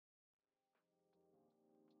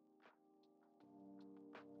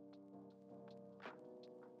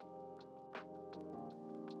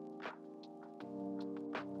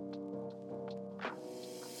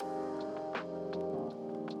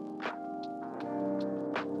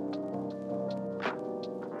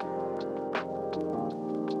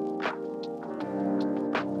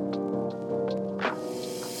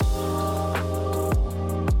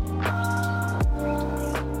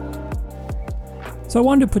So I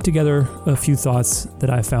wanted to put together a few thoughts that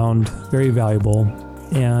I found very valuable.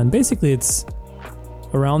 And basically it's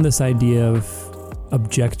around this idea of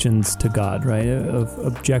objections to God, right? Of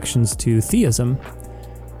objections to theism.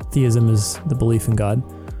 Theism is the belief in God.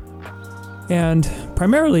 And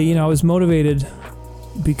primarily, I was motivated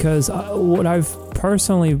because what I've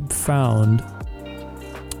personally found,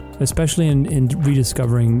 especially in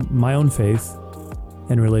rediscovering my own faith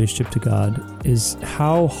and relationship to God, is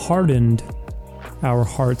how hardened our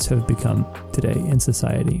hearts have become today in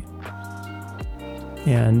society.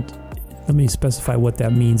 And let me specify what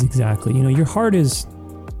that means exactly. Your heart is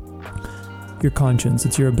your conscience.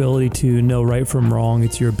 It's your ability to know right from wrong.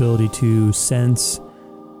 It's your ability to sense,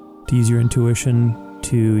 to use your intuition,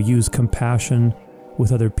 to use compassion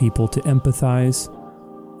with other people, to empathize.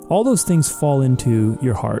 All those things fall into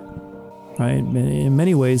your heart, right? In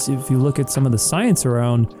many ways, if you look at some of the science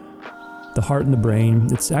around the heart and the brain,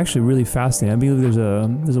 it's actually really fascinating. I believe there's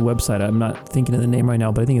a website, I'm not thinking of the name right now,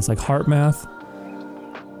 but I think it's like Heart Math.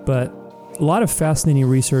 But a lot of fascinating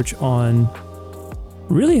research on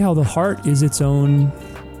really how the heart is its own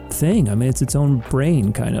thing. I mean, it's its own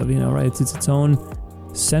brain kind of, right? It's its own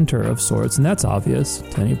center of sorts, and that's obvious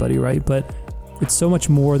to anybody, right? But it's so much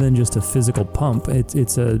more than just a physical pump.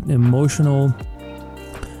 It's an emotional,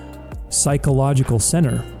 psychological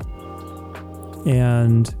center.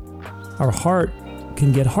 And our heart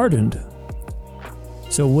can get hardened.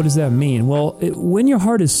 So what does that mean? Well, when your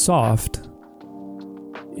heart is soft,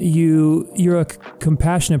 you're a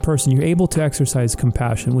compassionate person. You're able to exercise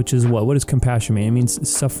compassion, which is what? What does compassion mean? It means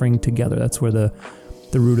suffering together. That's where the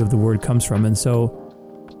root of the word comes from. And so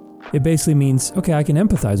it basically means, okay, I can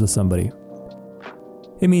empathize with somebody.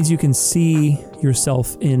 It means you can see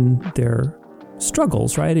yourself in their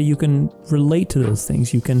struggles, right? You can relate to those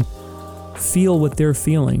things. You can feel what they're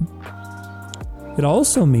feeling. It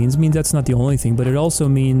also means that's not the only thing, but it also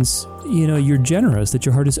means, you're generous, that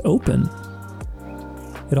your heart is open.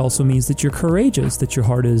 It also means that you're courageous, that your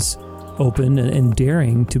heart is open and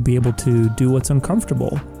daring to be able to do what's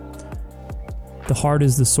uncomfortable. The heart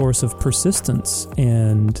is the source of persistence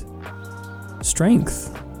and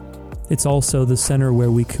strength. It's also the center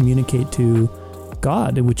where we communicate to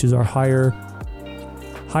God, which is our higher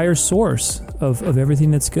source of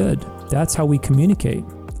everything that's good. That's how we communicate,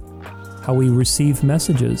 how we receive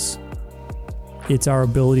messages. It's our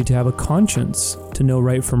ability to have a conscience, to know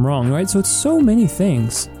right from wrong, right? So it's so many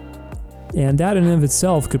things. And that in and of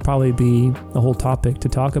itself could probably be a whole topic to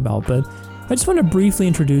talk about. But I just want to briefly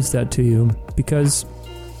introduce that to you because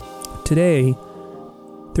today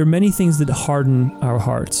there are many things that harden our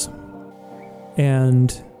hearts.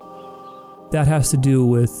 And that has to do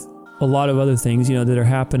with a lot of other things, that are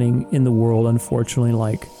happening in the world, unfortunately,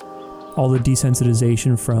 like all the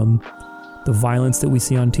desensitization from the violence that we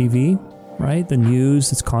see on TV, right? The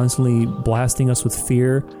news is constantly blasting us with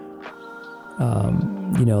fear.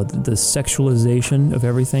 The sexualization of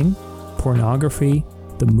everything, pornography,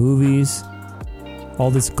 the movies, all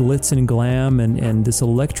this glitz and glam and this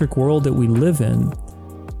electric world that we live in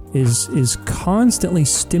is constantly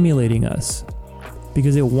stimulating us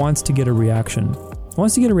because it wants to get a reaction. It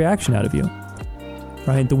wants to get a reaction out of you,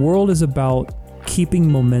 right? The world is about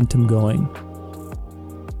keeping momentum going.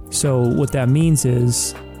 So what that means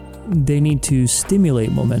is they need to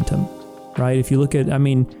stimulate momentum, right? If you look at,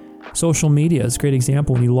 social media is a great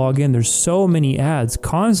example. When you log in, there's so many ads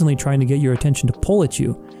constantly trying to get your attention, to pull at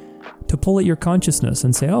you, to pull at your consciousness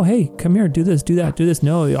and say, oh, hey, come here, do this, do that, do this.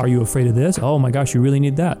 No, are you afraid of this? Oh my gosh, you really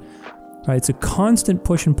need that, right? It's a constant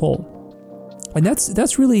push and pull. And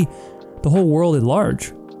that's really the whole world at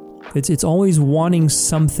large. It's always wanting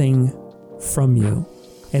something from you.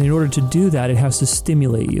 And in order to do that, it has to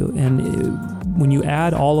stimulate you. And when you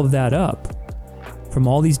add all of that up from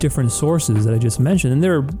all these different sources that I just mentioned, and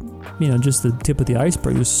they're, just the tip of the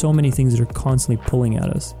iceberg, there's so many things that are constantly pulling at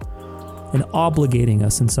us and obligating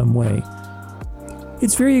us in some way.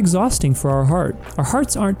 It's very exhausting for our heart. Our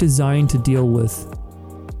hearts aren't designed to deal with,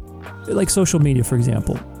 like social media, for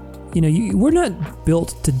example. We're not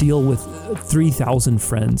built to deal with 3,000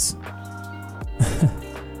 friends.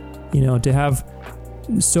 To have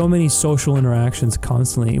so many social interactions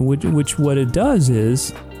constantly, which what it does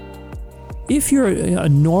is, if you're a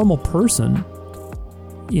normal person,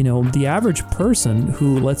 the average person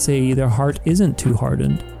who, let's say, their heart isn't too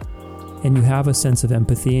hardened, and you have a sense of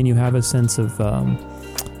empathy and you have a sense of,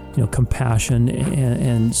 compassion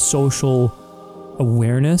and social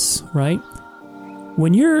awareness, right?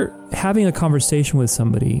 When you're having a conversation with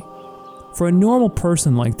somebody, for a normal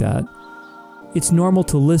person like that, it's normal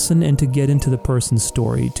to listen and to get into the person's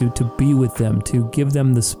story, to be with them, to give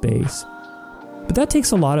them the space. But that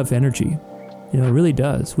takes a lot of energy. It really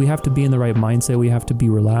does. We have to be in the right mindset. We have to be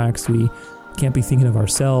relaxed. We can't be thinking of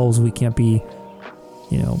ourselves. We can't be,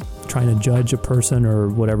 trying to judge a person or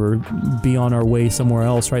whatever, be on our way somewhere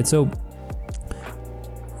else, right? So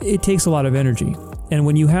it takes a lot of energy. And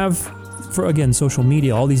when you have, for again, social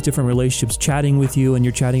media, all these different relationships chatting with you, and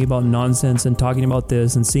you're chatting about nonsense and talking about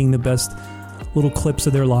this and seeing the best little clips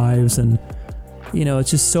of their lives, and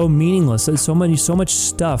it's just so meaningless. There's so much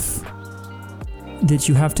stuff that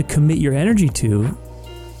you have to commit your energy to.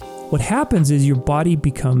 What happens is your body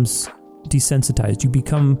becomes desensitized. You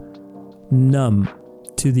become numb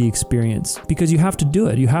to the experience because you have to do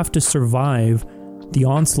it. You have to survive the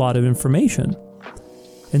onslaught of information.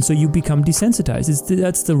 And so you become desensitized.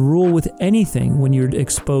 That's the rule with anything when you're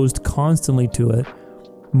exposed constantly to it,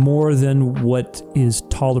 more than what is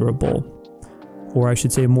tolerable, or I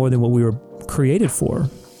should say more than what we were created for,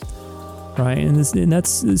 right? And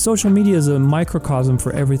that's social media is a microcosm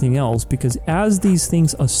for everything else, because as these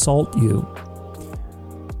things assault you,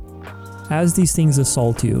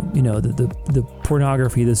 the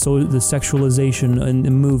pornography, the sexualization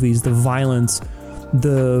in movies, the violence,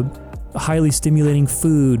 the highly stimulating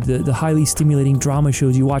food, the highly stimulating drama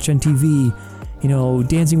shows you watch on TV,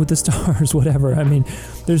 Dancing with the Stars, whatever. I mean,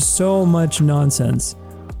 there's so much nonsense.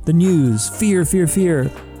 The news, fear.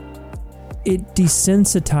 It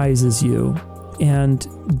desensitizes you, and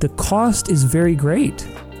the cost is very great.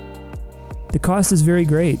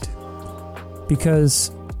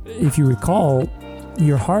 Because if you recall,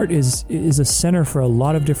 your heart is a center for a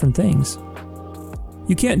lot of different things.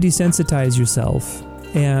 You can't desensitize yourself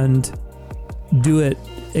and do it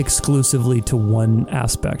exclusively to one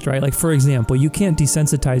aspect, right? Like, for example, you can't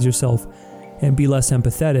desensitize yourself and be less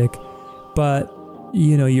empathetic, but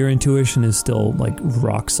your intuition is still like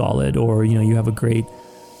rock solid, or you have a great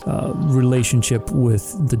relationship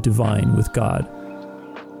with the divine, with God.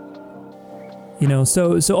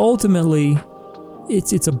 So ultimately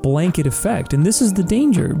it's a blanket effect, and this is the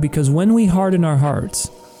danger, because when we harden our hearts,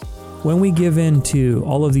 when we give in to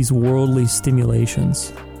all of these worldly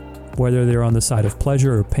stimulations, whether they're on the side of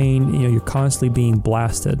pleasure or pain, you're constantly being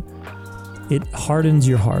blasted. It hardens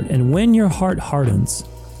your heart. And when your heart hardens,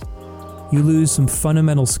 you lose some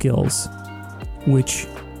fundamental skills, which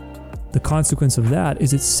the consequence of that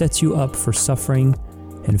is it sets you up for suffering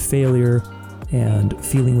and failure and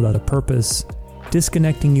feeling without a purpose,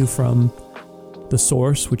 disconnecting you from the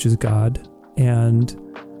source, which is God, and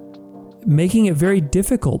making it very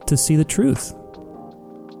difficult to see the truth.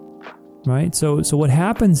 Right? So what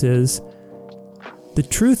happens is the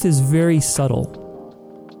truth is very subtle.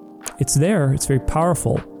 It's there, it's very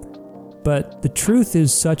powerful, but the truth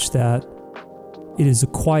is such that it is a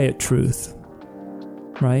quiet truth,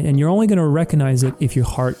 right? And you're only going to recognize it if your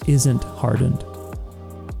heart isn't hardened.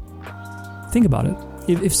 Think about it.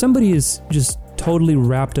 If somebody is just totally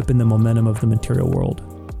wrapped up in the momentum of the material world,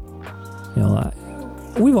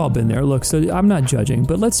 we've all been there. Look, so I'm not judging,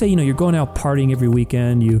 but let's say, you're going out partying every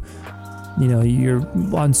weekend, you're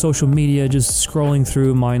on social media just scrolling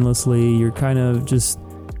through mindlessly, you're kind of just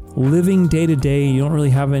living day to day, you don't really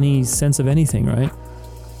have any sense of anything, right?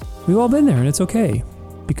 We've all been there, and it's okay,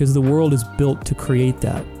 because the world is built to create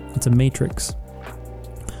that. It's a matrix.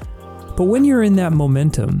 But when you're in that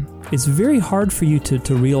momentum, it's very hard for you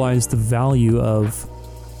to realize the value of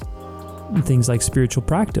things like spiritual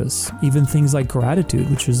practice, even things like gratitude,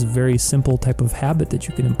 which is a very simple type of habit that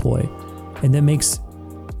you can employ, and that makes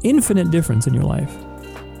infinite difference in your life.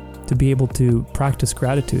 To be able to practice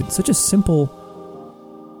gratitude, such a simple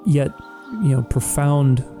yet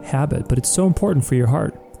profound habit, but it's so important for your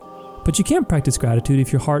heart. But you can't practice gratitude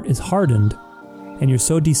if your heart is hardened and you're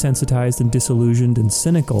so desensitized and disillusioned and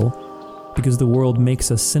cynical, because the world makes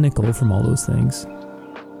us cynical from all those things,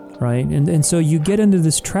 right? And so you get into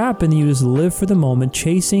this trap, and you just live for the moment,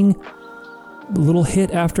 chasing little hit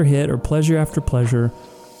after hit or pleasure after pleasure,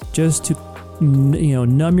 just to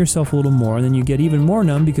numb yourself a little more, and then you get even more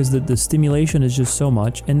numb because the stimulation is just so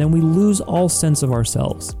much, and then we lose all sense of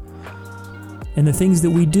ourselves. And the things that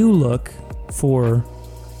we do look for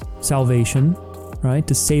salvation, right,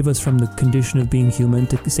 to save us from the condition of being human,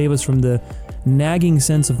 to save us from the nagging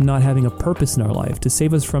sense of not having a purpose in our life, to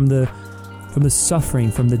save us from the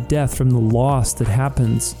suffering, from the death, from the loss that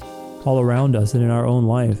happens all around us and in our own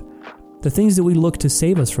life. The things that we look to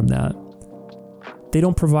save us from that, they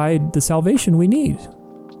don't provide the salvation we need.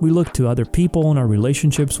 We look to other people in our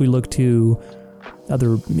relationships. We look to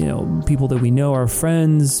other, people that we know are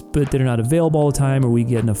friends, but they're not available all the time, or we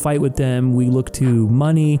get in a fight with them. We look to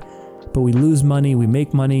money, but we lose money. We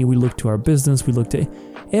make money. We look to our business. We look to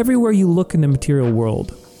everywhere you look in the material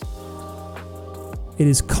world. It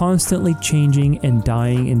is constantly changing and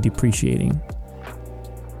dying and depreciating.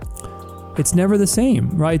 it's never the same,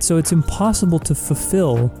 right? So it's impossible to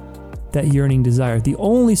fulfill that yearning desire. The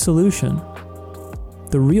only solution,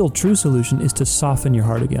 the real true solution, is to soften your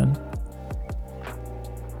heart again.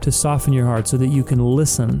 To soften your heart so that you can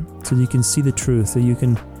listen, so that you can see the truth, so you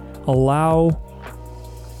can allow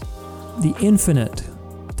the infinite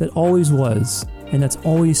that always was and that's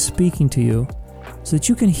always speaking to you, so that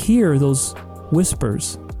you can hear those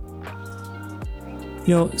whispers.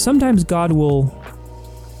 You know, sometimes God will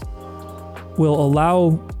allow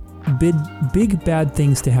big bad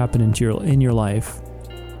things to happen in your life,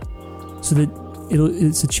 so that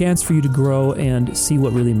it's a chance for you to grow and see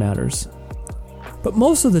what really matters. But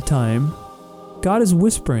most of the time, God is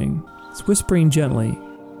whispering. It's whispering gently,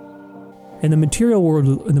 and the material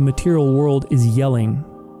world is yelling.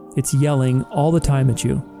 It's yelling all the time at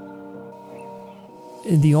you.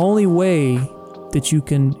 And the only way that you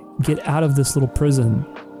can get out of this little prison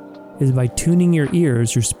is by tuning your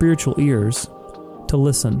ears, your spiritual ears, to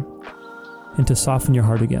listen and to soften your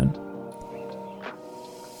heart again.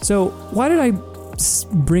 So why did I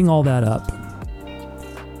bring all that up?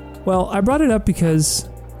 Well, I brought it up because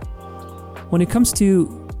when it comes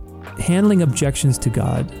to handling objections to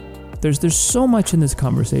God, there's so much in this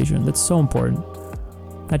conversation that's so important.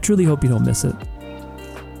 I truly hope you don't miss it.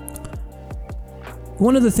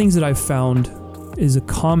 One of the things that I've found is a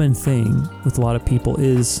common thing with a lot of people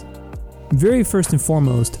is, very first and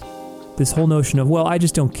foremost, this whole notion of, well, I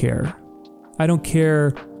just don't care. I don't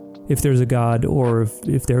care if there's a God or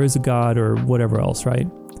if there is a God or whatever else, right?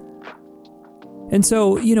 And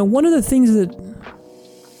so, you know, one of the things that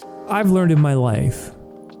I've learned in my life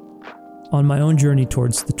on my own journey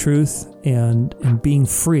towards the truth and being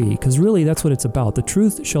free, because really that's what it's about. The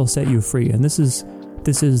truth shall set you free, and this is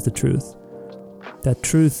the truth. That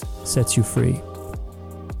truth sets you free.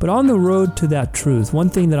 But on the road to that truth, one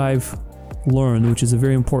thing that I've learned, which is a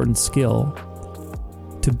very important skill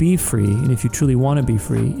to be free, and if you truly want to be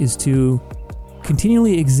free, is to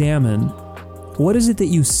continually examine what is it that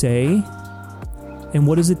you say and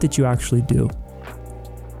what is it that you actually do.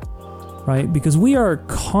 Right? Because we are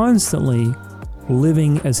constantly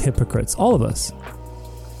living as hypocrites, all of us.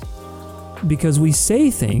 Because we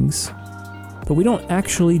say things, but we don't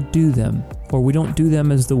actually do them, or we don't do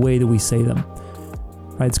them as the way that we say them.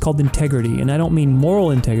 Right? It's called integrity, and I don't mean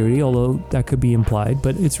moral integrity, although that could be implied,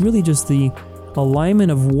 but it's really just the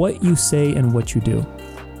alignment of what you say and what you do.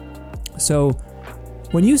 So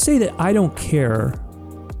when you say that I don't care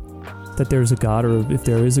that there's a God, or if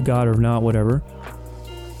there is a God or not, whatever,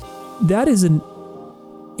 that is an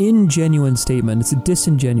ingenuine statement. It's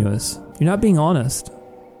disingenuous. You're not being honest.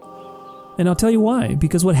 And I'll tell you why.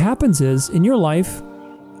 Because what happens is, in your life,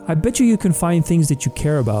 I bet you can find things that you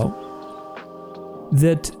care about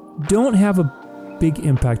that don't have a big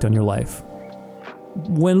impact on your life.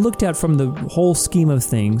 When looked at from the whole scheme of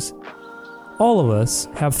things, all of us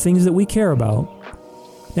have things that we care about.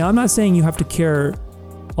 Now, I'm not saying you have to care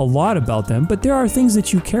a lot about them, but there are things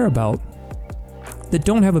that you care about that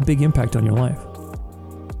don't have a big impact on your life.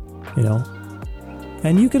 You know?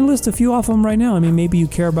 And you can list a few off of them right now. I mean, maybe you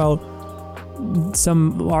care about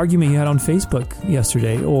some argument you had on Facebook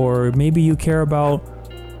yesterday, or maybe you care about,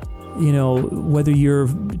 you know, whether you're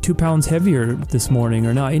 2 pounds heavier this morning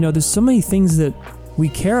or not. You know, there's so many things that we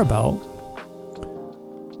care about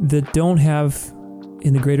that don't have,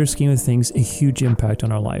 in the greater scheme of things, a huge impact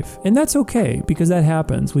on our life. And that's okay, because that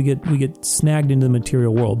happens. We get snagged into the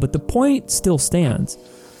material world. But the point still stands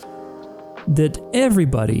that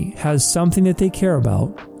everybody has something that they care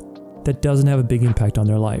about that doesn't have a big impact on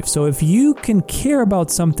their life. So if you can care about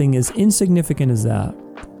something as insignificant as that,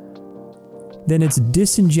 then it's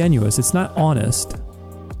disingenuous, it's not honest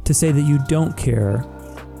to say that you don't care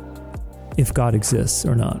if God exists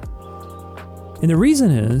or not. And the reason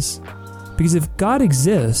is because if God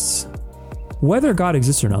exists, whether God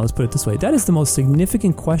exists or not, let's put it this way, that is the most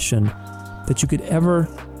significant question that you could ever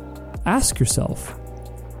ask yourself.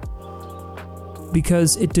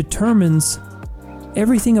 Because it determines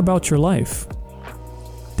everything about your life.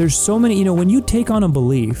 There's so many, you know, when you take on a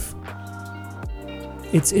belief,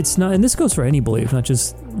 it's not, and this goes for any belief, not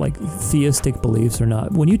just like theistic beliefs or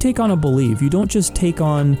not. When you take on a belief, you don't just take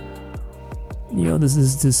on, you know,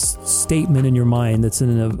 this statement in your mind that's in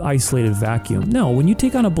an isolated vacuum. No, when you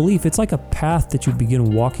take on a belief, it's like a path that you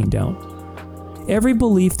begin walking down. Every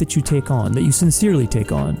belief that you take on, that you sincerely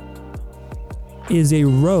take on, is a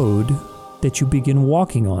road that you begin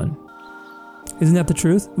walking on. Isn't that the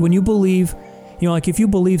truth? When you believe, you know, like if you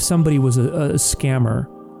believe somebody was a scammer,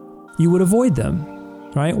 you would avoid them,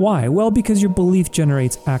 right? Why? Well, because your belief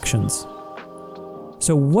generates actions.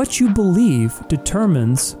 So what you believe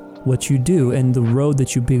determines what you do and the road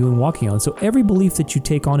that you've been walking on. So every belief that you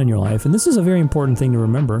take on in your life, and this is a very important thing to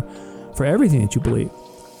remember for everything that you believe.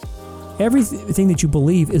 Everything that you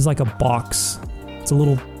believe is like a box. It's a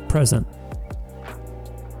little present.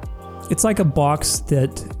 It's like a box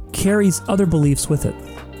that carries other beliefs with it.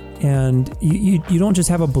 And you don't just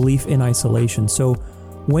have a belief in isolation. So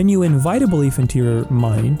when you invite a belief into your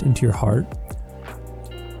mind, into your heart,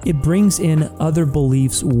 it brings in other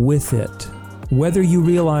beliefs with it, whether you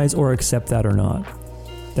realize or accept that or not.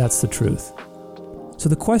 That's the truth. So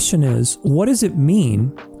the question is, what does it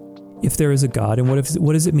mean if there is a God, and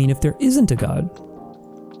what does it mean if there isn't a God?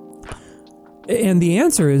 And the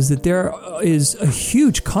answer is that there is a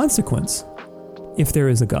huge consequence if there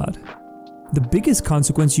is a God. The biggest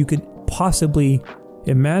consequence you could possibly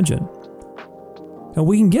imagine. And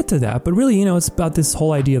we can get to that, but really, it's about this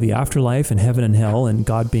whole idea of the afterlife and heaven and hell and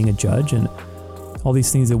God being a judge and all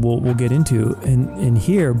these things that we'll get into in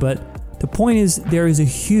here. But the point is, there is a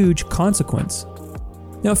huge consequence.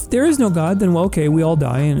 Now, if there is no God, then, well, okay, we all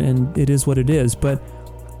die and it is what it is. But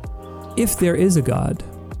if there is a God,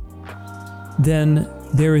 then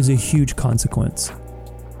there is a huge consequence.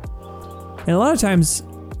 And a lot of times,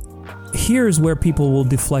 here's where people will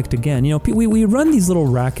deflect again. We run these little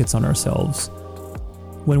rackets on ourselves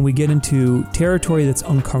when we get into territory that's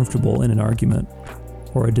uncomfortable in an argument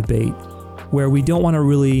or a debate, where we don't want to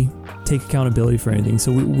really take accountability for anything.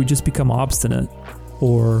 So we just become obstinate,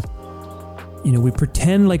 or we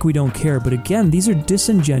pretend like we don't care. But again, these are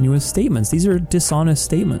disingenuous statements. These are dishonest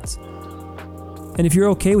statements. And if you're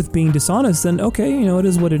okay with being dishonest, then okay, it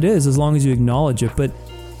is what it is, as long as you acknowledge it. But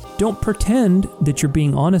don't pretend that you're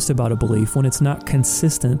being honest about a belief when it's not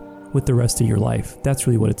consistent with the rest of your life. That's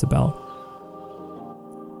really what it's about.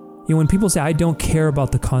 When people say, I don't care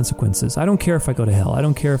about the consequences, I don't care if I go to hell, I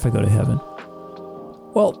don't care if I go to heaven.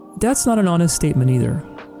 Well, that's not an honest statement either.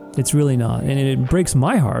 It's really not. And it breaks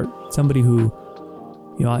my heart, somebody who,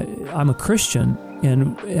 I'm a Christian,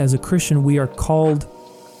 and as a Christian, we are called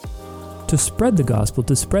to spread the gospel,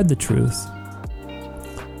 to spread the truth.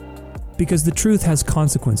 Because the truth has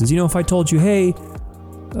consequences. If I told you, hey,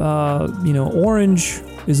 orange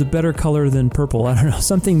is a better color than purple, I don't know,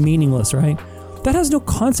 something meaningless, right? That has no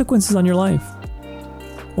consequences on your life,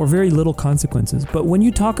 or very little consequences. But when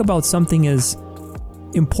you talk about something as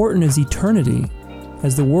important as eternity,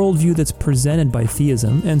 as the worldview that's presented by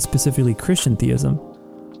theism, and specifically Christian theism,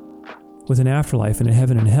 with an afterlife and a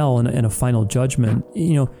heaven and hell and a final judgment,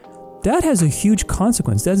 that has a huge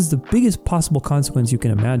consequence. That is the biggest possible consequence you can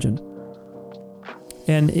imagine.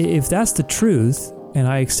 And if that's the truth, and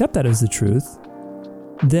I accept that as the truth,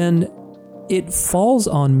 then it falls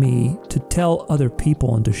on me to tell other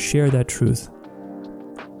people and to share that truth.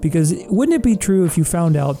 Because wouldn't it be true if you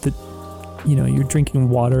found out that, you're drinking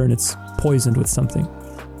water and it's poisoned with something?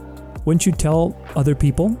 Wouldn't you tell other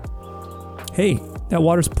people, hey, that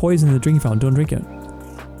water's poisoned in the drinking fountain, don't drink it?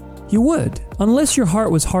 You would, unless your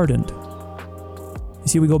heart was hardened. You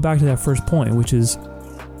see, we go back to that first point, which is,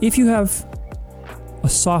 if you have a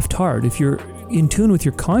soft heart, if you're in tune with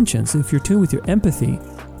your conscience, if you're tuned with your empathy,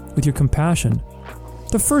 with your compassion,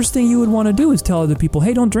 the first thing you would want to do is tell other people,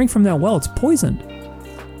 hey, don't drink from that well, it's poisoned.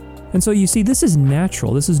 And so you see, this is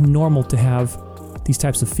natural, this is normal to have these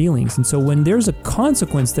types of feelings. And so when there's a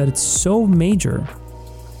consequence that it's so major,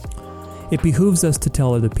 it behooves us to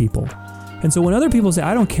tell other people. And so when other people say,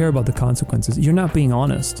 I don't care about the consequences, you're not being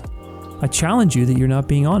honest. I challenge you that you're not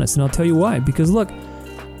being honest, and I'll tell you why. Because look,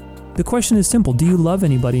 the question is simple. Do you love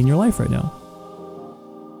anybody in your life right now?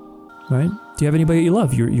 Right? Do you have anybody that you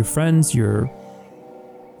love? Your friends, your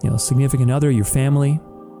significant other, your family?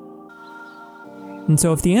 And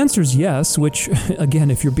so if the answer is yes, which,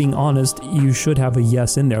 again, if you're being honest, you should have a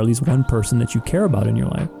yes in there, at least one person that you care about in your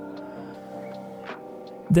life.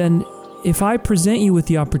 Then if I present you with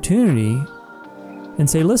the opportunity and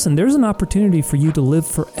say, listen, there's an opportunity for you to live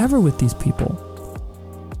forever with these people.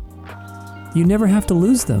 You never have to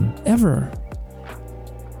lose them, ever.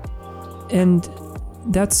 And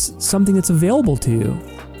that's something that's available to you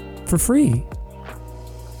for free.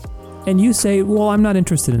 And you say, well, I'm not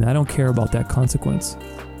interested in that. I don't care about that consequence.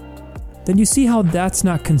 Then you see how that's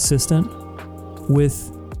not consistent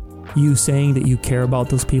with you saying that you care about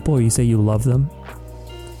those people, or you say you love them.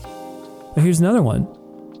 Now here's another one.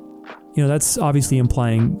 That's obviously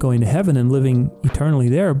implying going to heaven and living eternally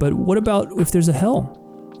there. But what about if there's a hell?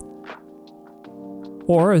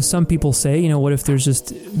 Or as some people say, what if there's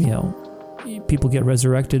just, people get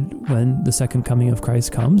resurrected when the second coming of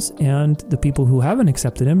Christ comes, and the people who haven't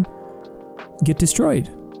accepted him get destroyed?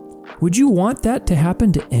 Would you want that to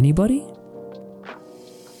happen to anybody?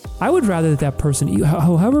 I would rather that person,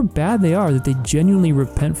 however bad they are, that they genuinely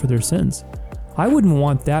repent for their sins. I wouldn't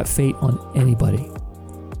want that fate on anybody.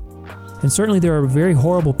 And certainly there are very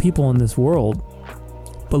horrible people in this world.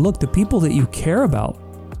 But look, the people that you care about,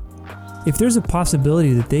 if there's a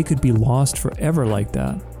possibility that they could be lost forever like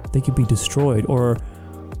that, they could be destroyed or,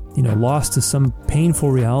 lost to some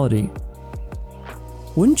painful reality,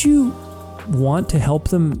 wouldn't you want to help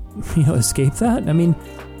them, escape that? I mean,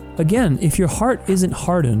 again, if your heart isn't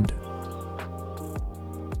hardened,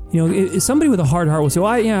 if somebody with a hard heart will say,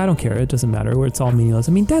 well, I don't care, it doesn't matter, or it's all meaningless.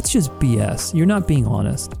 I mean, that's just BS. You're not being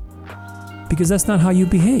honest. Because that's not how you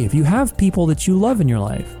behave. You have people that you love in your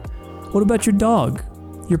life. What about your dog,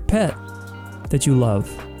 your pet that you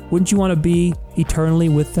love? Wouldn't you want to be eternally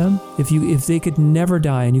with them? If they could never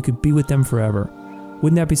die and you could be with them forever,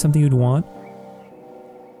 wouldn't that be something you'd want?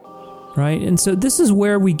 Right? And so this is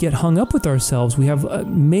where we get hung up with ourselves. We have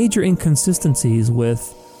major inconsistencies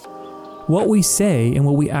with what we say and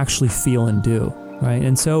what we actually feel and do, right?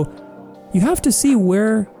 And so you have to see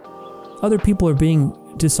where other people are being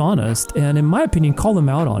dishonest, and in my opinion, call them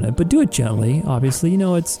out on it, but do it gently. Obviously,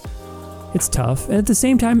 it's tough. And at the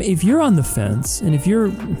same time, if you're on the fence and if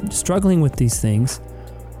you're struggling with these things,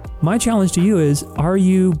 my challenge to you is, are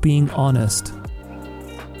you being honest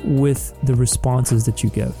with the responses that you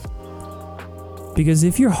give? Because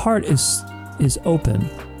if your heart is open,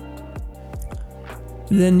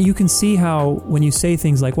 then you can see how when you say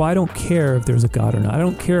things like, well, I don't care if there's a God or not, I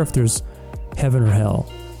don't care if there's heaven or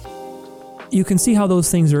hell, you can see how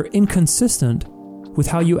those things are inconsistent with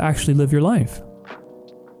how you actually live your life.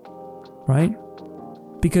 Right?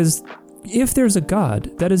 Because if there's a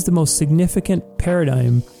God, that is the most significant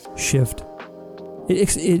paradigm shift.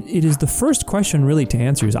 It is the first question really to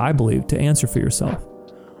answer, is, I believe, to answer for yourself.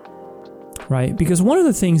 Right? Because one of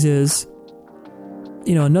the things is,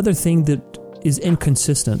 another thing that is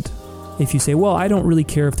inconsistent. If you say, well, I don't really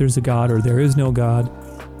care if there's a God or there is no God,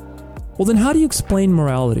 well, then how do you explain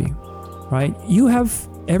morality? Right? You have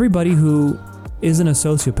everybody who isn't a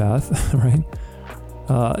sociopath,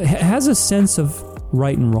 right, has a sense of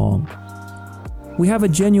right and wrong. We have a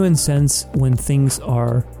genuine sense when things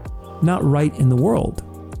are not right in the world.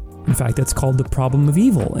 In fact, that's called the problem of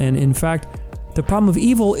evil. And in fact, the problem of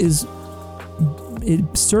evil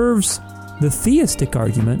it serves the theistic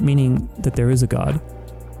argument, meaning that there is a God,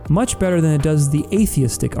 much better than it does the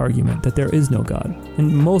atheistic argument that there is no God.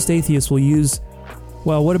 And most atheists will use,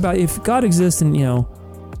 well, what about if God exists and,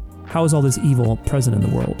 how is all this evil present in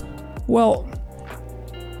the world? Well,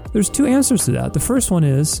 there's two answers to that. The first one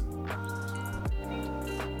is,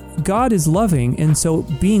 God is loving, and so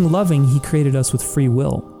being loving, He created us with free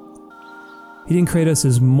will. He didn't create us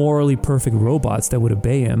as morally perfect robots that would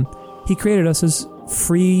obey Him. He created us as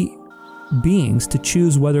free beings to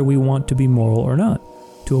choose whether we want to be moral or not,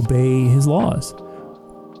 to obey His laws.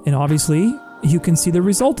 And obviously, you can see the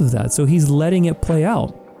result of that. So He's letting it play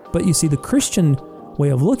out. But you see, the Christian way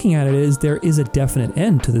of looking at it is there is a definite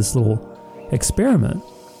end to this little experiment.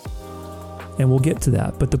 And we'll get to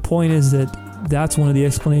that. But the point is that that's one of the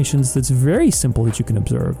explanations that's very simple that you can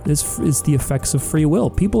observe. It's the effects of free will.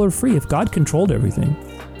 People are free. If God controlled everything,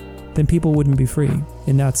 then people wouldn't be free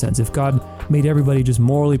in that sense. If God made everybody just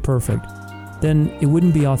morally perfect, then it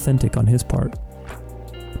wouldn't be authentic on His part.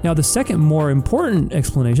 Now, the second more important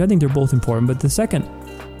explanation, I think they're both important, but the second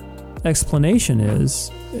explanation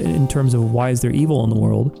is, in terms of why is there evil in the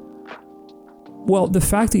world, well, the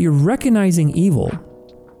fact that you're recognizing evil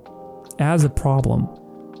as a problem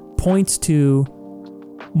points to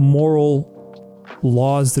moral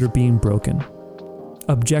laws that are being broken.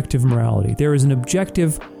 Objective morality. There is an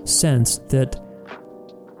objective sense that,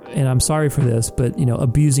 and I'm sorry for this, but,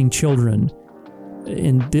 abusing children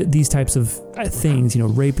and these types of things,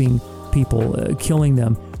 raping people, killing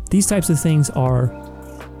them, these types of things are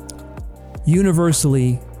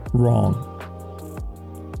universally wrong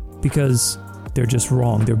because they're just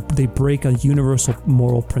wrong. They break a universal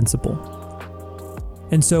moral principle.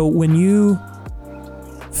 And so when you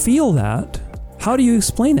feel that, how do you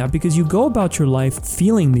explain that? Because you go about your life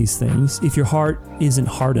feeling these things. If your heart isn't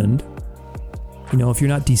hardened, if you're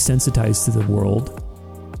not desensitized to the world,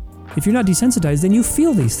 if you're not desensitized, then you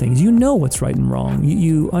feel these things. You know what's right and wrong.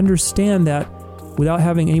 You understand that without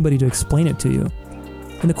having anybody to explain it to you.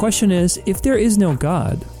 And the question is, if there is no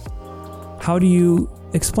God, how do you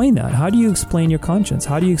explain that? How do you explain your conscience?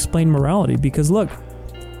 How do you explain morality? Because look,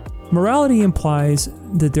 morality implies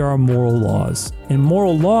that there are moral laws, and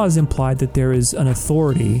moral laws imply that there is an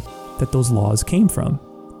authority that those laws came from,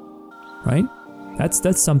 right?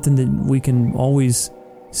 That's something that we can always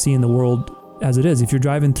see in the world as it is. If you're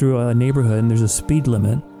driving through a neighborhood and there's a speed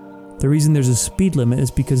limit, The reason there's a speed limit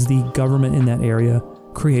is because the government in that area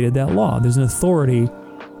created that law. There's an authority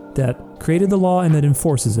that created the law and that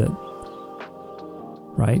enforces it.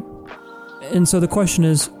 Right? And so the question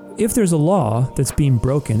is, if there's a law that's being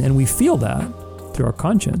broken and we feel that through our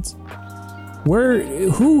conscience,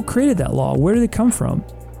 who created that law? Where did it come from?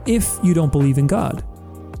 If you don't believe in God.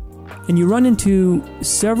 And you run into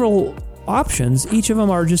several options, each of them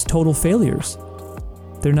are just total failures.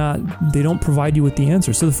 They don't provide you with the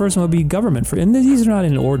answer. So the first one would be government. And these are not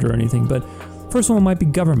in order or anything, but first one might be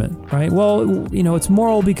government, right? Well, it's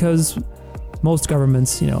moral because most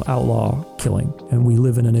governments, outlaw killing. And we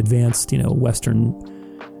live in an advanced, Western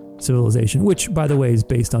civilization, which, by the way, is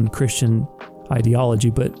based on Christian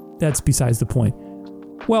ideology, but that's besides the point.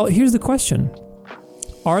 Well, here's the question.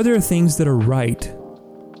 Are there things that are right,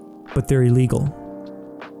 but they're illegal?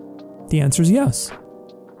 The answer is yes.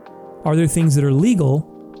 Are there things that are legal,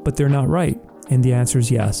 but they're not right? And the answer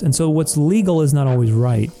is yes. And so what's legal is not always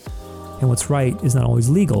right, and what's right is not always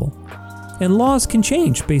legal. And laws can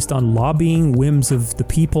change based on lobbying, whims of the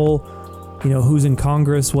people, who's in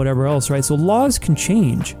Congress, whatever else, right? So laws can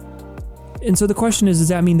change. And so the question is, does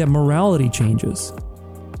that mean that morality changes?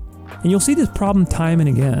 And you'll see this problem time and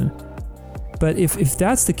again. But if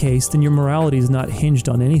that's the case, then your morality is not hinged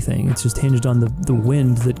on anything. It's just hinged on the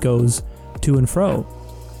wind that goes to and fro.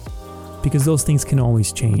 Because those things can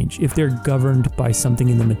always change if they're governed by something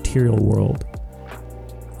in the material world.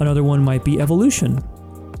 Another one might be evolution.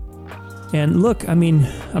 And look, I'm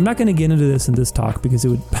not going to get into this in this talk because it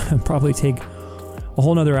would probably take a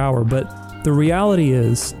whole nother hour, but the reality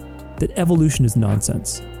is that evolution is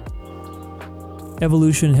nonsense.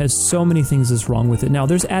 Evolution has so many things that's wrong with it. Now,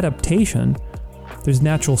 there's adaptation, there's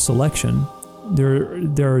natural selection,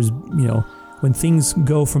 there's when things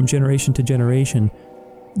go from generation to generation,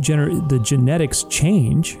 the genetics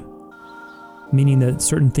change, meaning that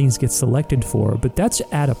certain things get selected for, but that's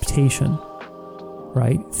adaptation,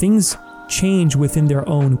 right? Things change within their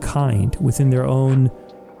own kind, within their own,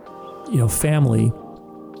 family.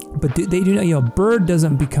 But they do not, a bird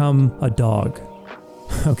doesn't become a dog,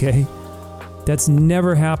 okay? That's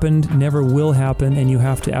never happened, never will happen, and you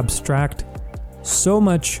have to abstract so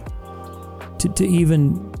much to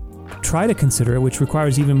even try to consider it, which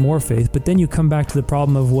requires even more faith. But then you come back to the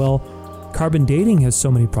problem of, carbon dating has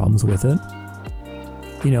so many problems with it.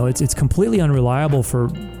 It's completely unreliable for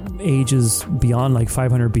ages beyond like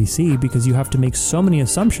 500 BC because you have to make so many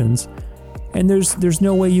assumptions, and there's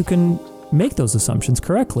no way you can make those assumptions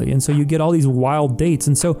correctly. And so you get all these wild dates.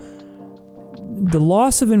 And so the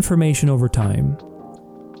loss of information over time,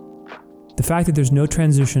 the fact that there's no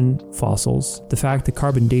transition fossils, the fact that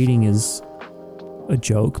carbon dating is a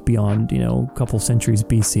joke beyond, a couple centuries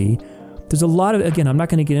BC, there's a lot of, again, I'm not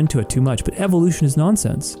going to get into it too much, but evolution is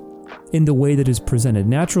nonsense in the way that is presented.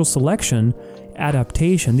 Natural selection,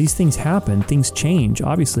 adaptation, these things happen, things change,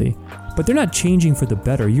 obviously, but they're not changing for the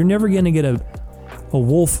better. You're never going to get a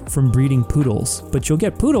wolf from breeding poodles, but you'll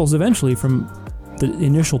get poodles eventually from the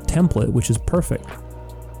initial template, which is perfect.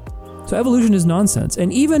 So evolution is nonsense.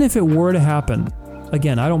 And even if it were to happen,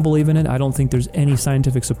 again, I don't believe in it. I don't think there's any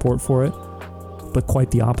scientific support for it, but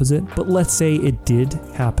quite the opposite. But let's say it did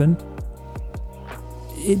happen.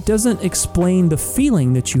 It doesn't explain the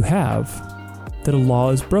feeling that you have that a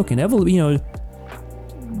law is broken.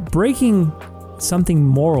 Breaking something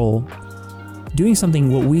moral, doing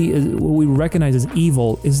something what we recognize as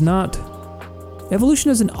evil is not. Evolution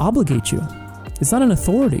doesn't obligate you. It's not an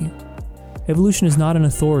authority. Evolution is not an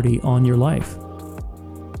authority on your life,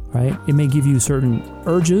 right? It may give you certain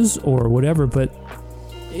urges or whatever, but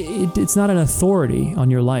it's not an authority on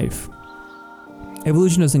your life.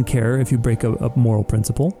 Evolution doesn't care if you break a moral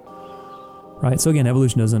principle, right? So again,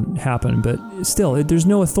 evolution doesn't happen, but still, there's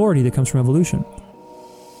no authority that comes from evolution.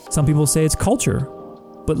 Some people say it's culture,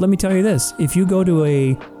 but let me tell you this. If you go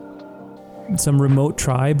to some remote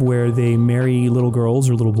tribe where they marry little girls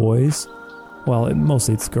or little boys, well,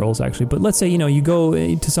 mostly it's girls actually, but let's say, you go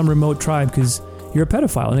to some remote tribe because you're a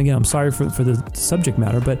pedophile. And again, I'm sorry for the subject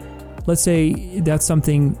matter, but let's say that's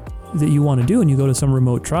something that you want to do and you go to some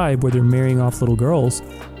remote tribe where they're marrying off little girls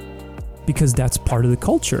because that's part of the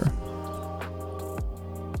culture.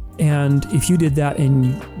 And if you did that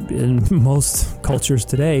in most cultures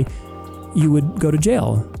today, you would go to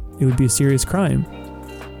jail. It would be a serious crime.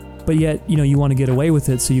 But yet, you want to get away with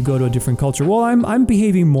it, so you go to a different culture. Well, I'm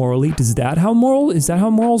behaving morally. Is that how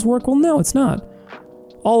morals work? Well, no, it's not.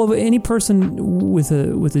 Any person with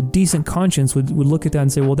a decent conscience would look at that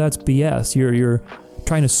and say, well, that's BS. You're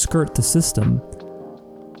trying to skirt the system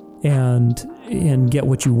and get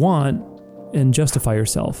what you want and justify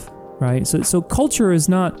yourself, right? So culture is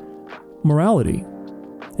not morality.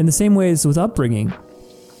 In the same way as with upbringing.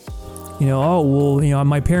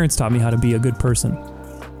 My parents taught me how to be a good person.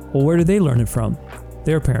 Well, where did they learn it from?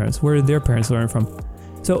 Their parents. Where did their parents learn it from?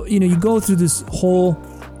 So, you go through this whole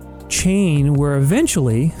chain where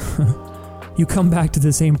eventually you come back to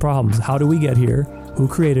the same problems. How do we get here? Who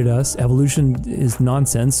created us? Evolution is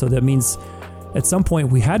nonsense. So that means at some point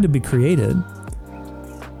we had to be created,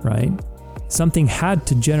 right? Something had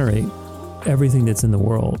to generate everything that's in the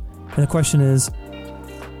world. And the question is,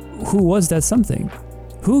 who was that something?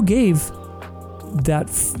 Who gave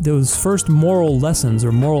those first moral lessons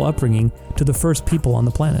or moral upbringing to the first people on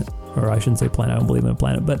the planet? Or I shouldn't say planet, I don't believe in a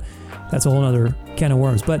planet, but that's a whole other can of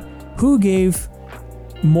worms. But who gave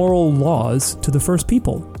moral laws to the first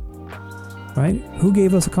people? Right? Who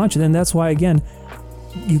gave us a conscience? And that's why, again,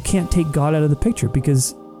 you can't take God out of the picture,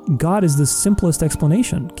 because God is the simplest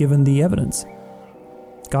explanation given the evidence.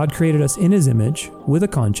 God created us in His image with a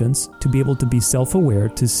conscience to be able to be self-aware,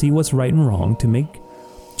 to see what's right and wrong, to make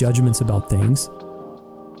judgments about things,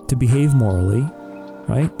 to behave morally,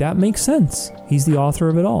 right? That makes sense. He's the author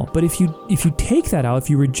of it all. But if you take that out, if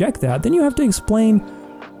you reject that, then you have to explain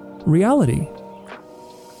reality.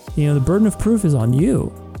 The burden of proof is on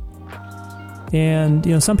you.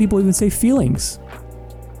 And, some people even say feelings.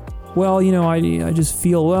 Well, I just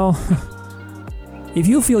feel, well, if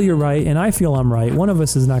you feel you're right and I feel I'm right, one of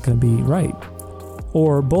us is not going to be right.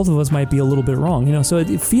 Or both of us might be a little bit wrong. So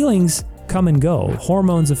feelings come and go.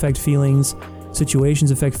 Hormones affect feelings.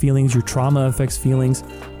 Situations affect feelings. Your trauma affects feelings.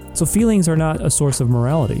 So feelings are not a source of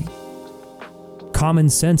morality. Common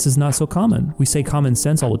sense is not so common. We say common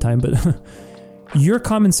sense all the time, but your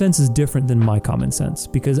common sense is different than my common sense,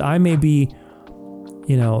 because I may be,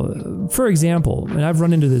 for example, and I've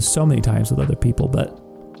run into this so many times with other people, but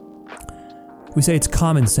we say it's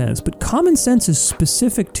common sense, but common sense is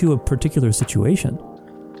specific to a particular situation.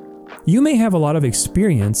 You may have a lot of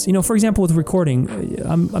experience, for example, with recording.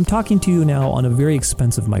 I'm talking to you now on a very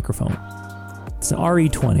expensive microphone. It's an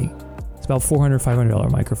RE20. It's about $400,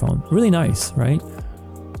 $500 microphone. Really nice, right?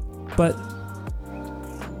 But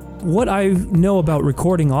what I know about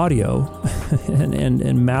recording audio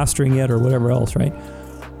and mastering it or whatever else, right,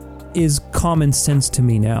 is common sense to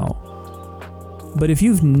me now. But if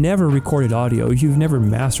you've never recorded audio, if you've never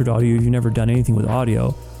mastered audio, if you've never done anything with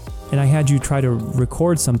audio, and I had you try to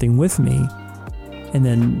record something with me and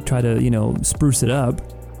then try to, spruce it up,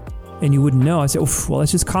 and you wouldn't know, I say, well,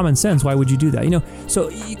 that's just common sense. Why would you do that?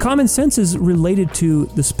 So common sense is related to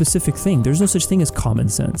the specific thing. There's no such thing as common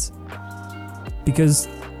sense, because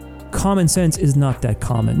common sense is not that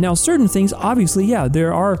common. Now, certain things, obviously, yeah,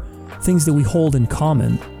 there are things that we hold in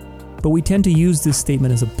common, but we tend to use this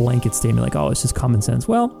statement as a blanket statement, like, oh, it's just common sense.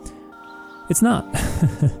 Well, it's not.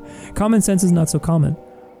 Common sense is not so common,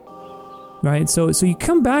 right? So you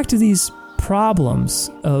come back to these problems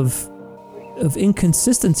of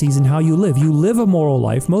inconsistencies in how you live. You live a moral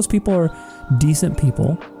life. Most people are decent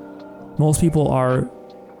people. Most people are,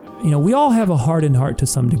 we all have a hardened heart to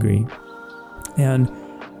some degree. And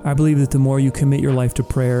I believe that the more you commit your life to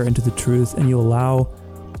prayer and to the truth, and you allow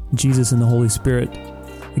Jesus and the Holy Spirit,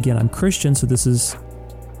 again, I'm Christian, so this is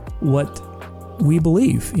what we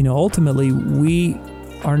believe. Ultimately, we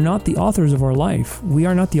are not the authors of our life. We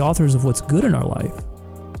are not the authors of what's good in our life.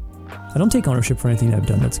 I don't take ownership for anything I've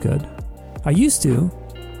done that's good. I used to,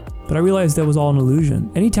 but I realized that was all an illusion.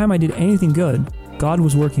 Anytime I did anything good, God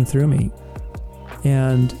was working through me.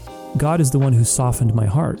 And God is the one who softened my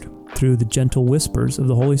heart through the gentle whispers of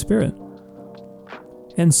the Holy Spirit.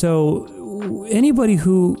 And so anybody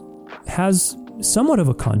who has somewhat of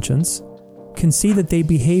a conscience can see that they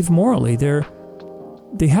behave morally.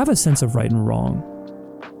 They have a sense of right and wrong,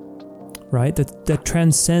 right? That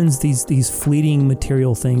transcends these fleeting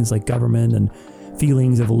material things like government and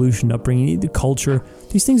feelings, evolution, upbringing, the culture.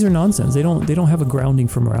 These things are nonsense. They don't have a grounding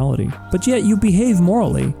for morality. But yet you behave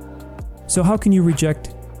morally. So how can you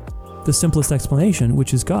reject the simplest explanation,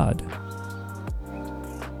 which is God?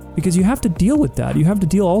 Because you have to deal with that. You have to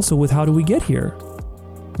deal also with, how do we get here?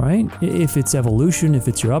 Right? If it's evolution, if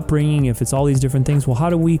it's your upbringing, if it's all these different things, well, how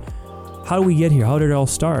do we get here? How did it all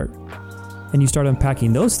start? And you start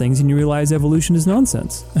unpacking those things and you realize evolution is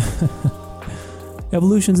nonsense.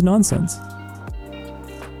 Evolution's nonsense.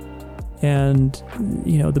 And,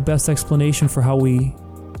 the best explanation for how we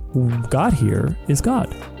got here is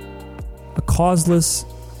God. A causeless,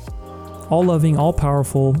 all-loving,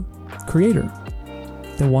 all-powerful creator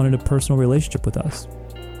that wanted a personal relationship with us.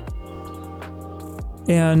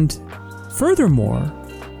 And furthermore,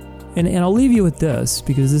 and I'll leave you with this,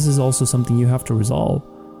 because this is also something you have to resolve.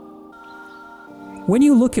 When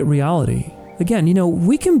you look at reality, again,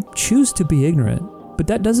 we can choose to be ignorant, but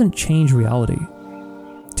that doesn't change reality.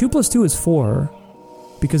 2 plus 2 is 4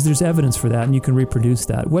 because there's evidence for that and you can reproduce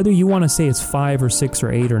that. Whether you want to say it's 5 or 6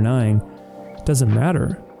 or 8 or 9, doesn't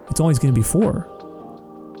matter. It's always going to be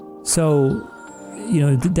 4. So,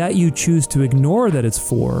 that you choose to ignore that it's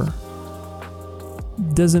 4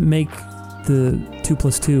 doesn't make the 2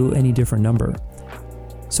 plus 2 any different number.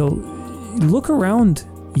 So look around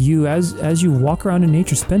you as you walk around in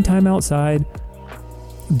nature, spend time outside,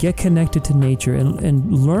 get connected to nature,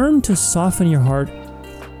 and learn to soften your heart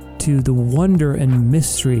to the wonder and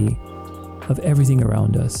mystery of everything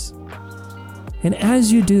around us. And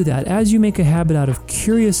as you do that, as you make a habit out of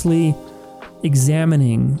curiously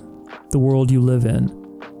examining the world you live in,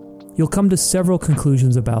 you'll come to several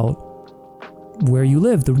conclusions about where you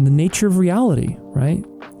live, the nature of reality, right?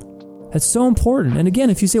 That's so important. And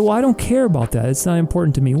again, if you say, well, I don't care about that, it's not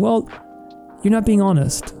important to me, well, you're not being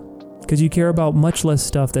honest, because you care about much less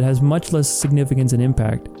stuff that has much less significance and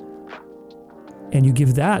impact. And you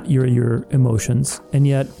give that your emotions, and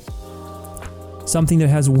yet something that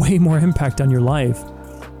has way more impact on your life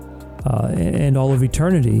and all of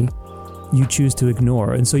eternity, you choose to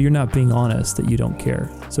ignore. And so you're not being honest that you don't care.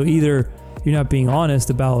 So either you're not being honest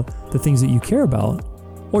about the things that you care about,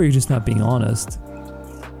 or you're just not being honest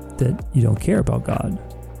that you don't care about God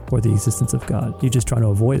or the existence of God. You're just trying to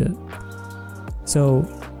avoid it. So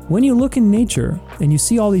when you look in nature and you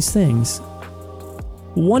see all these things,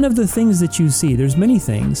 one of the things that you see, there's many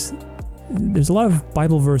things, there's a lot of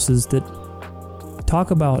Bible verses that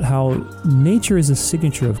talk about how nature is a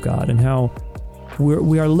signature of God and how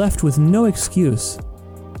we are left with no excuse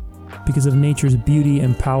because of nature's beauty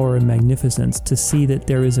and power and magnificence to see that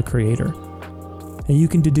there is a creator. And you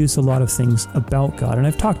can deduce a lot of things about God. And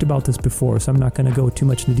I've talked about this before, so I'm not going to go too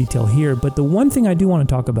much into detail here. But the one thing I do want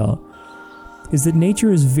to talk about is that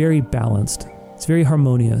nature is very balanced. It's very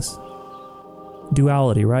harmonious.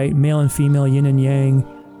 Duality, right? Male and female, yin and yang.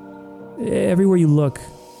 Everywhere you look,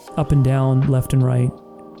 up and down, left and right,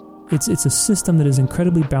 it's a system that is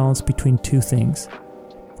incredibly balanced between two things.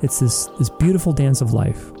 It's this beautiful dance of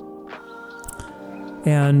life.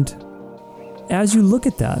 And as you look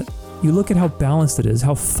at that, you look at how balanced it is,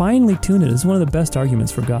 how finely tuned it is. One of the best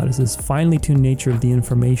arguments for God is this finely tuned nature of the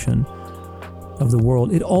information of the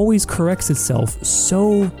world. It always corrects itself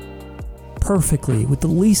so perfectly with the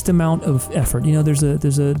least amount of effort. There's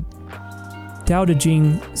a Tao Te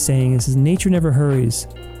Ching saying, it says, nature never hurries,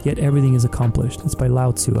 yet everything is accomplished. It's by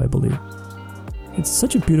Lao Tzu, I believe. It's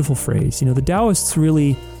such a beautiful phrase. The Taoists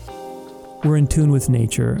really were in tune with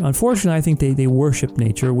nature. Unfortunately, I think they worship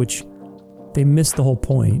nature, which they missed the whole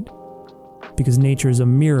point, because nature is a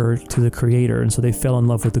mirror to the creator, and so they fell in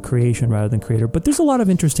love with the creation rather than creator. But there's a lot of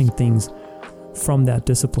interesting things from that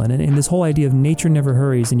discipline, and this whole idea of nature never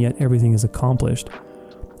hurries and yet everything is accomplished.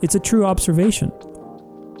 It's a true observation.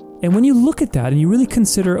 And when you look at that and you really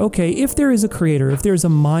consider, okay, if there is a creator, if there's a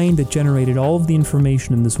mind that generated all of the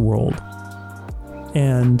information in this world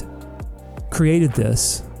and created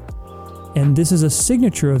this, and this is a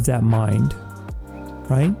signature of that mind,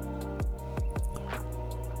 right?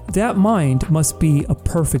 That mind must be a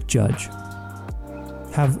perfect judge,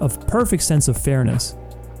 have a perfect sense of fairness.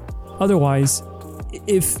 Otherwise,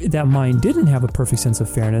 if that mind didn't have a perfect sense of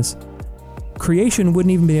fairness, creation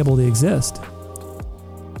wouldn't even be able to exist,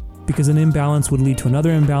 because an imbalance would lead to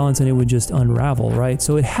another imbalance and it would just unravel, right?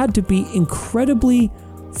 So it had to be incredibly,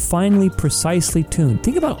 finely, precisely tuned.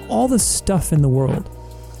 Think about all the stuff in the world,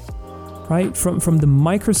 right? From the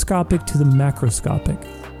microscopic to the macroscopic.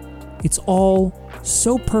 It's all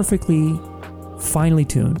so perfectly, finely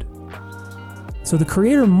tuned. So the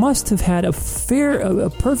creator must have had a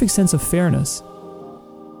perfect sense of fairness.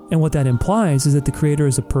 And what that implies is that the creator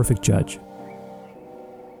is a perfect judge.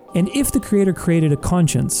 And if the creator created a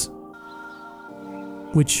conscience,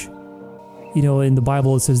 which, in the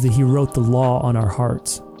Bible it says that he wrote the law on our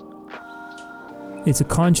hearts. It's a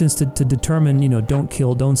conscience to determine, don't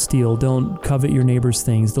kill, don't steal, don't covet your neighbor's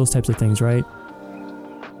things, those types of things, right?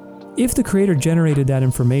 If the creator generated that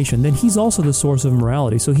information, then he's also the source of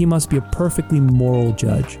morality, so he must be a perfectly moral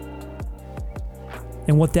judge.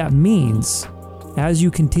 And what that means, as you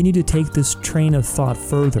continue to take this train of thought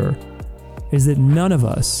further, is that none of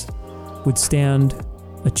us would stand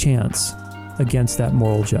a chance against that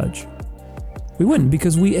moral judge. We wouldn't,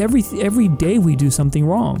 because every day we do something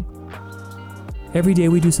wrong. Every day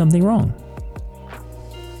we do something wrong.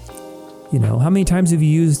 How many times have you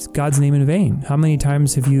used God's name in vain? How many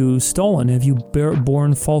times have you stolen? Have you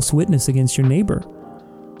borne false witness against your neighbor?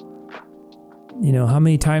 How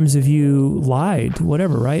many times have you lied?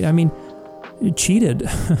 Whatever, right? Cheated.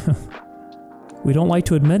 We don't like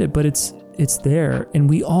to admit it, but it's there. And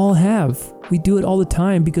we all have. We do it all the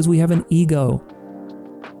time because we have an ego.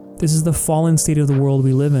 This is the fallen state of the world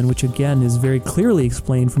we live in, which again is very clearly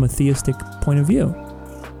explained from a theistic point of view.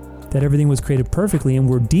 That everything was created perfectly and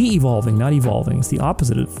we're de-evolving, not evolving. It's the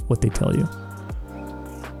opposite of what they tell you.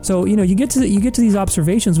 So, you get to these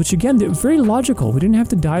observations, which again, they're very logical. We didn't have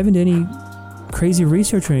to dive into any crazy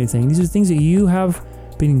research or anything. These are things that you have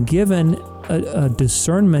been given a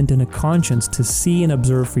discernment and a conscience to see and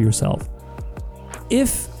observe for yourself.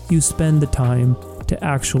 If you spend the time to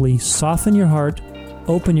actually soften your heart,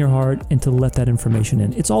 open your heart, and to let that information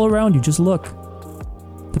in. It's all around you. Just look.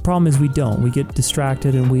 The problem is we don't. We get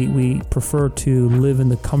distracted and we prefer to live in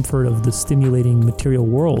the comfort of the stimulating material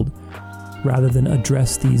world rather than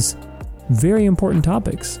address these very important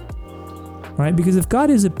topics. Right? Because if God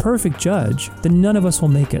is a perfect judge, then none of us will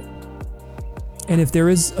make it. And if there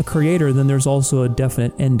is a creator, then there's also a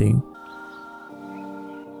definite ending.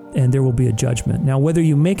 And there will be a judgment. Now, whether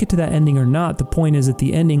you make it to that ending or not, the point is at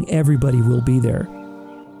the ending, everybody will be there.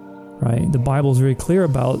 Right? The Bible is very clear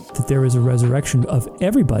about that there is a resurrection of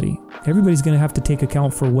everybody. Everybody's going to have to take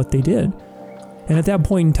account for what they did. And at that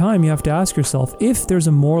point in time, you have to ask yourself, if there's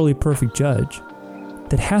a morally perfect judge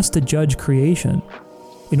that has to judge creation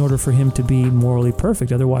in order for him to be morally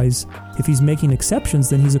perfect. Otherwise, if he's making exceptions,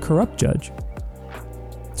 then he's a corrupt judge.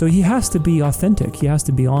 So he has to be authentic. He has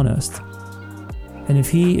to be honest. And if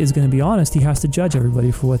he is going to be honest, he has to judge everybody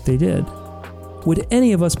for what they did. Would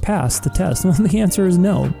any of us pass the test? Well, the answer is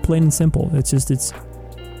no, plain and simple. It's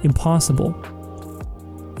impossible.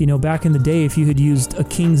 Back in the day, if you had used a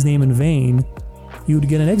king's name in vain, you would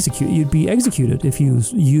you'd be executed if you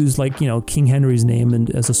used King Henry's name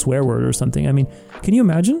as a swear word or something. I mean, can you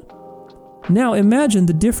imagine? Now imagine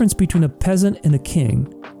the difference between a peasant and a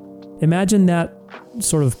king. Imagine that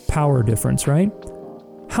sort of power difference, right?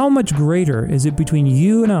 How much greater is it between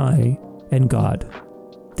you and I and God,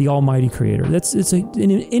 the Almighty Creator? It's an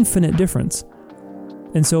infinite difference.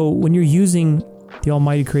 And so when you're using the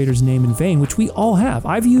Almighty Creator's name in vain, which we all have,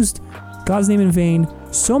 I've used God's name in vain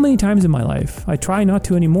so many times in my life. I try not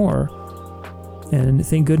to anymore. And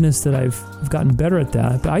thank goodness that I've gotten better at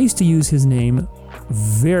that. But I used to use his name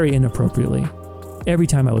very inappropriately every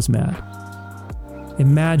time I was mad.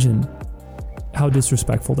 Imagine how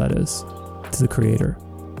disrespectful that is to the Creator.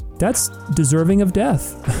 That's deserving of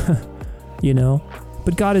death,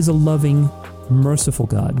 But God is a loving, merciful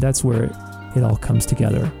God. That's where it all comes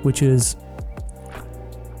together, which is,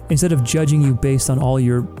 instead of judging you based on all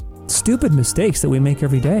your stupid mistakes that we make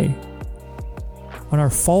every day, on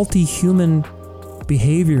our faulty human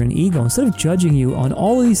behavior and ego, instead of judging you on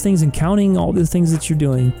all of these things and counting all the things that you're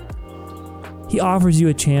doing, he offers you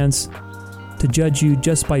a chance to judge you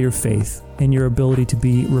just by your faith and your ability to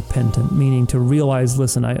be repentant, meaning to realize,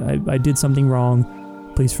 listen, I did something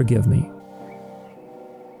wrong, please forgive me.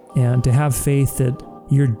 And to have faith that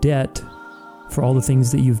your debt for all the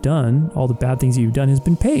things that you've done, all the bad things that you've done, has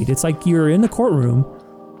been paid. It's like you're in the courtroom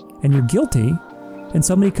and you're guilty, and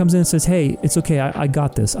somebody comes in and says, hey, it's okay, I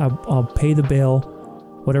got this. I'll pay the bail,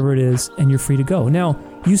 whatever it is, and you're free to go. Now,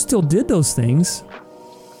 you still did those things,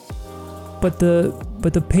 but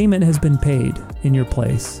the payment has been paid in your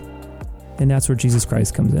place. And that's where Jesus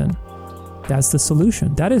Christ comes in. That's the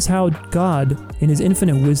solution. That is how God, in his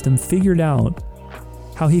infinite wisdom, figured out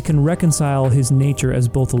how he can reconcile his nature as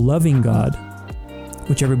both a loving God,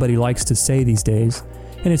 which everybody likes to say these days,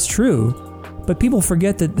 and it's true, but people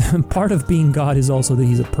forget that part of being God is also that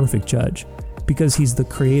he's a perfect judge, because he's the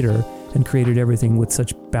creator and created everything with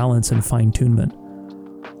such balance and fine-tunement.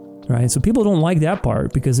 Right? So people don't like that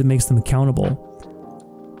part because it makes them accountable.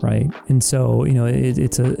 Right? And so,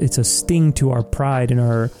 it's a sting to our pride and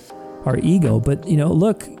our ego. But,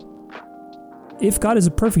 look, if God is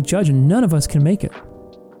a perfect judge, and none of us can make it.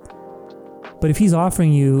 But if he's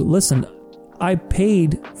offering you, listen, I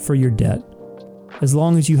paid for your debt as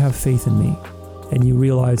long as you have faith in me and you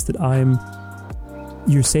realize that I'm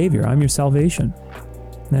your Savior, I'm your salvation,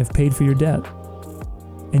 and I've paid for your debt.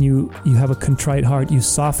 And you have a contrite heart, you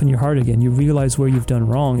soften your heart again, you realize where you've done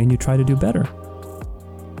wrong and you try to do better.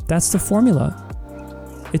 That's the formula.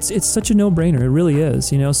 It's such a no-brainer, it really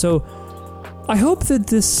is, So I hope that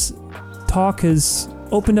this talk has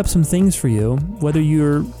opened up some things for you, whether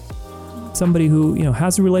you're somebody who,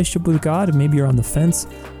 has a relationship with God and maybe you're on the fence,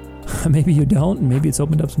 maybe you don't, and maybe it's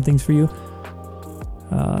opened up some things for you.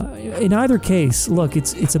 In either case, look,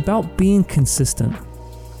 it's about being consistent.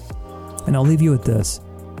 And I'll leave you with this.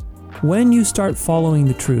 When you start following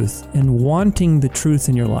the truth and wanting the truth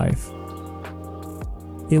in your life,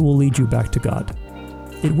 it will lead you back to God.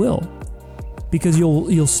 It will. Because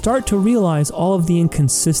you'll start to realize all of the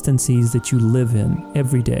inconsistencies that you live in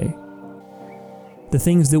every day. The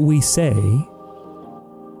things that we say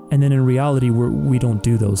And then in reality, we don't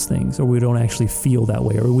do those things, or we don't actually feel that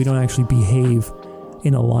way, or we don't actually behave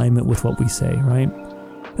in alignment with what we say, right?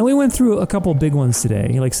 And we went through a couple big ones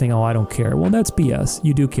today, like saying, oh, I don't care. Well, that's BS.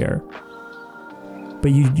 You do care. But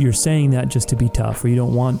you're saying that just to be tough, or you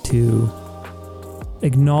don't want to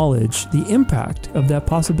acknowledge the impact of that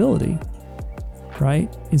possibility,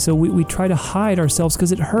 right? And so we try to hide ourselves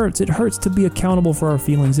because it hurts. It hurts to be accountable for our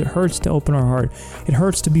feelings. It hurts to open our heart. It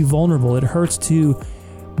hurts to be vulnerable. It hurts to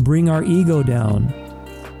bring our ego down.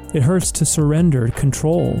 It hurts to surrender,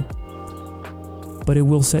 control. But it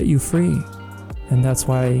will set you free. And that's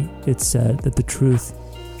why it's said that the truth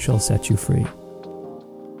shall set you free.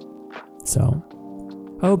 So,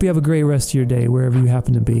 I hope you have a great rest of your day wherever you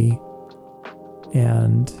happen to be.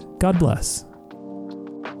 And God bless.